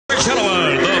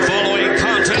Gentlemen, the following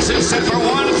contest is set for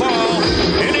one fall.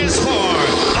 It is for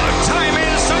the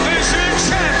Diamonds Division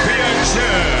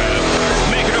Championship.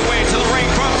 Making her way to the ring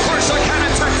from Corsicana,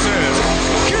 Texas,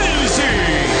 Kenzie Sykes.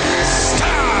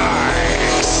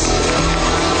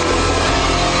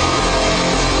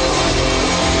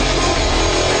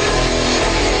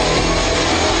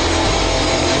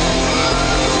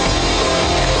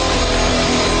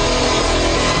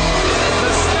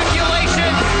 The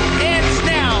speculation ends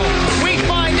now. We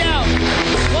find out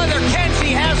whether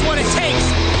Kenzie has what it takes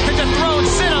to dethrone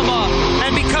Cinema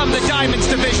and become the Diamonds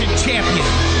Division champion.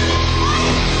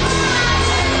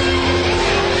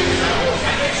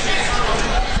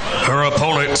 Her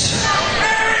opponent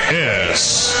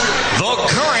is the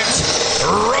current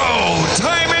Raw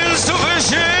Diamonds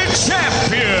Division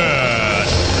champion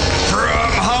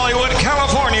from Hollywood,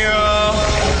 California,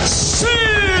 Cinema.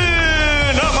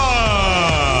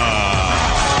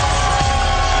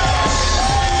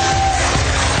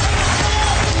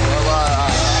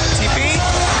 TP?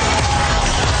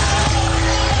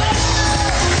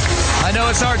 I know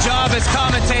it's our job as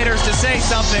commentators to say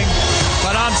something,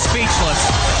 but I'm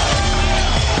speechless.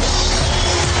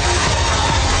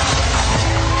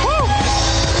 Woo!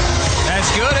 As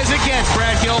good as it gets,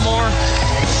 Brad Gilmore.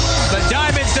 The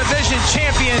Diamonds Division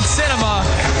champion, Cinema,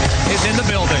 is in the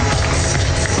building.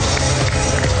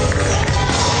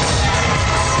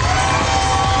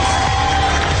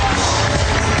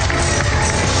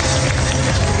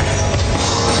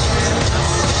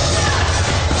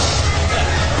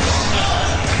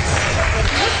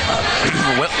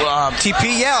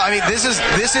 TP, yeah, I mean, this is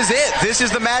it. This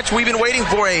is the match we've been waiting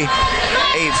for, a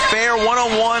fair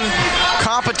one-on-one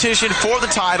competition for the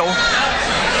title.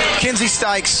 Kenzie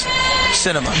Sykes,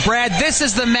 Cinema. Brad, this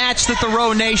is the match that the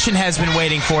Row Nation has been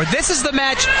waiting for. This is the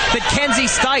match that Kenzie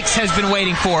Sykes has been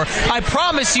waiting for. I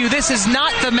promise you, this is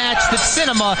not the match that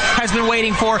Cinema has been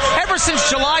waiting for. Ever since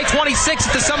July 26th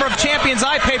at the Summer of Champions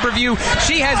pay-per-view,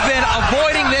 she has been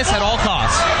avoiding this at all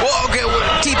costs. Well, okay,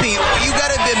 TP, you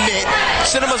gotta admit,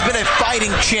 Cinema's been a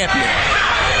fighting champion.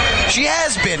 She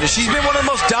has been. She's been one of the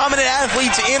most dominant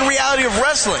athletes in reality of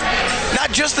wrestling,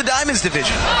 not just the Diamonds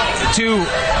Division. To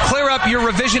clear up your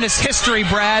revisionist history,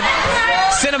 Brad,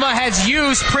 Cinema has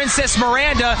used Princess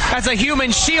Miranda as a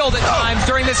human shield at times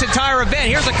during this entire event.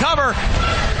 Here's a cover.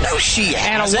 No, she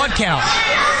hasn't. And a one count.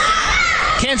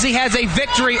 Kenzie has a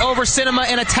victory over Cinema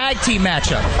in a tag team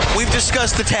matchup. We've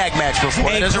discussed the tag match before.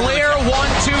 A clear 1,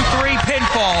 2, 3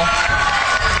 pinfall.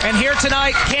 And here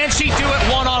tonight, can she do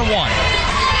it one-on-one?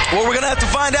 Well, we're going to have to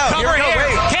find out. Cover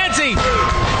here. Kenzie.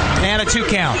 And a 2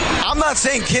 count. I'm not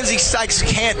saying Kenzie Sykes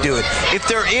can't do it. If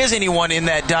there is anyone in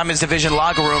that Diamonds Division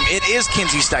locker room, it is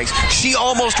Kenzie Sykes. She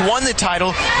almost won the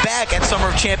title back at Summer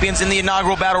of Champions in the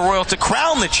inaugural Battle Royal to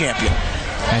crown the champion.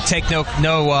 And take no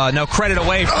credit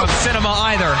away from Cinema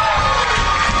either.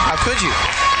 How could you?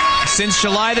 Since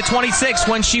July the 26th,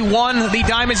 when she won the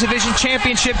Diamonds Division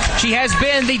Championship, she has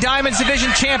been the Diamonds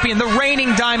Division Champion, the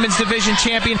reigning Diamonds Division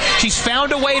Champion. She's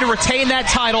found a way to retain that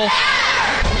title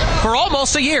for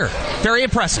almost a year. Very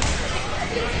impressive.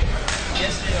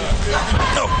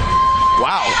 Oh,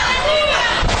 wow.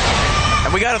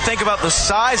 And we got to think about the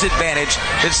size advantage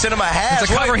that Cinema has.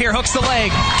 There's a cover here, hooks the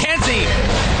leg. Kenzie.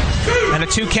 And a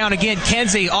 2 count again.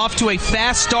 Kenzie off to a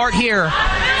fast start here.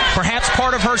 Perhaps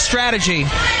part of her strategy.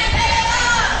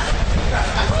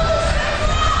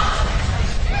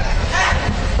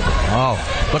 Oh,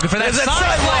 looking for that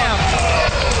side slam.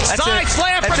 Side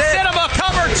slam from Cinema,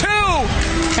 cover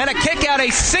 2. And a kick out,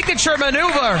 a signature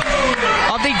maneuver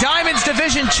of the Diamonds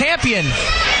Division champion.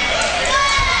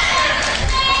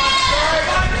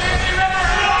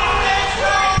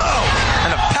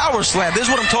 Power slam. This is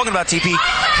what I'm talking about, TP.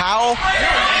 How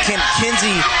can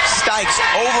Kenzie Sykes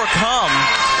overcome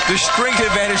the strength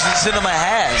advantage that Cinema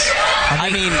has? I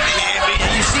mean,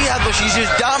 you see how she's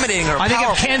just dominating her. I think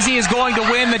if Kenzie is going to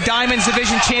win the Diamonds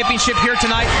Division Championship here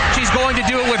tonight, she's going to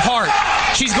do it with heart.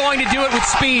 She's going to do it with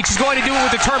speed. She's going to do it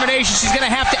with determination. She's going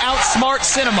to have to outsmart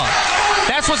Cinema.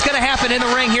 That's what's going to happen in the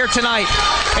ring here tonight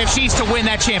if she's to win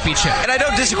that championship. And I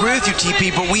don't disagree with you,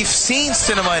 TP, but we've seen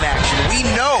Cinema in action. We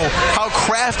know how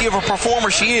crafty of a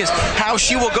performer she is, how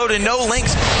she will go to no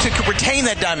lengths to retain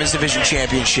that Diamonds Division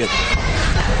Championship.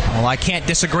 Well, I can't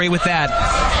disagree with that.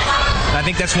 I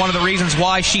think that's one of the reasons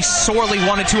why she sorely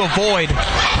wanted to avoid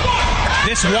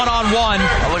this one-on-one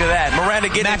look at that. Miranda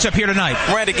getting matchup here tonight.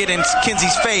 Miranda getting in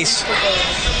Kenzie's face.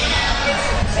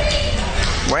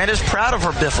 Miranda's proud of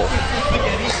her biffle.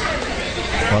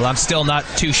 Well, I'm still not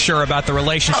too sure about the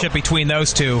relationship between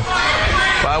those two.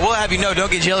 Well, I will have you know,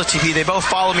 don't get jealous, TP. They both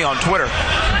follow me on Twitter.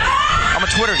 I'm a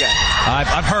Twitter guy.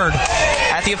 I've heard.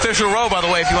 At the official row, by the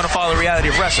way, if you want to follow the reality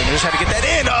of wrestling. I just had to get that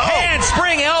in.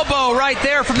 Handspring elbow right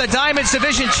there from the Diamonds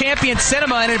Division champion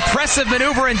Cinema. An impressive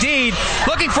maneuver indeed.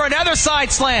 Looking for another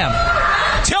side slam.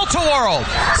 Tilt-a-whirl.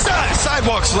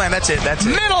 Sidewalk slam. That's it.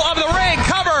 Middle of the ring.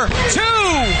 Cover. 2.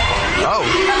 Oh.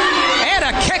 And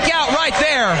a kick out right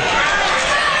there.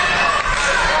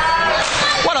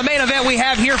 What a main event we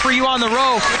have here for you on the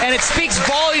row, and it speaks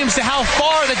volumes to how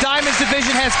far the Diamonds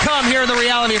Division has come here in the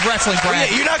reality of wrestling, Brad.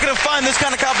 Yeah, you're not going to find this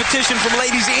kind of competition from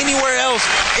ladies anywhere else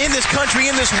in this country,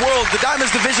 in this world. The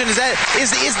Diamonds Division is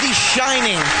the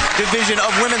shining division of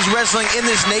women's wrestling in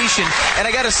this nation. And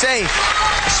I got to say,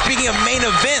 speaking of main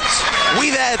events,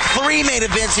 we've had 3 main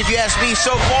events, if you ask me,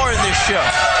 so far in this show.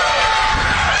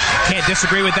 Can't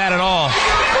disagree with that at all.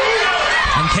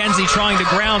 And Kenzie trying to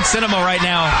ground Cinema right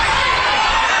now.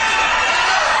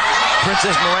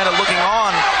 Princess Miranda looking on.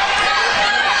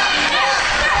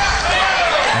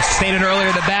 As stated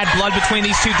earlier, the bad blood between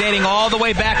these two dating all the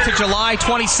way back to July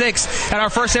 26th at our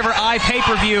first ever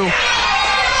pay-per-view,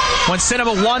 when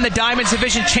Cinema won the Diamonds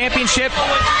Division Championship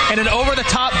in an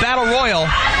over-the-top battle royal.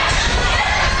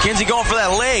 Kenzie going for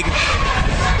that leg.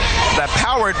 That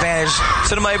power advantage.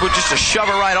 Cinema able just to shove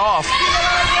her right off.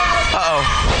 Uh-oh.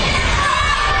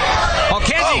 Well,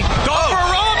 Kenzie going for a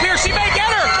roll-up here. She may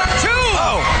get her. 2.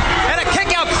 Oh. And a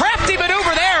kick-out. Crafty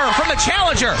maneuver there from the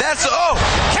challenger.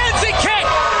 Kenzie kick.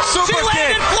 Super she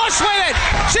landed kick. flush with it.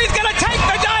 She's going to take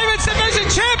the Diamonds Division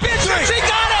Championship. 3. She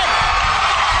got it.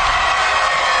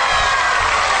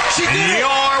 She did it.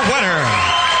 Your winner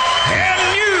and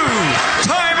new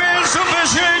Diamonds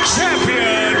Division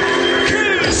champion,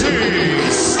 Kenzie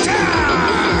Sykes.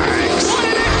 What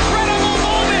an incredible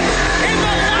moment in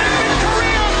the life and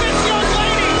career of this young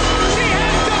lady. She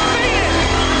has defeated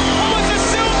what was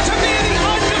assumed to be the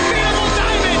undefeatable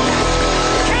Diamond.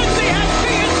 Kenzie has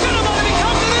beaten Cinema to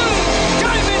become the new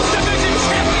Diamonds Division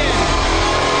champion.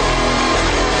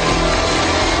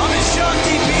 I'm in shock,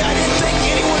 DP. I didn't think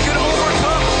anyone could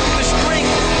overcome the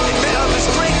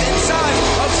strength and size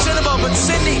of Cinema, but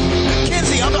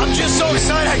Kenzie, I'm just so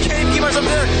excited. I can't even keep myself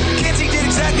there. Kenzie did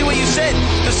exactly what you said.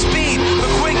 The speed, the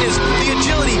quickness, the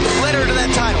agility led her to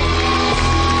that title.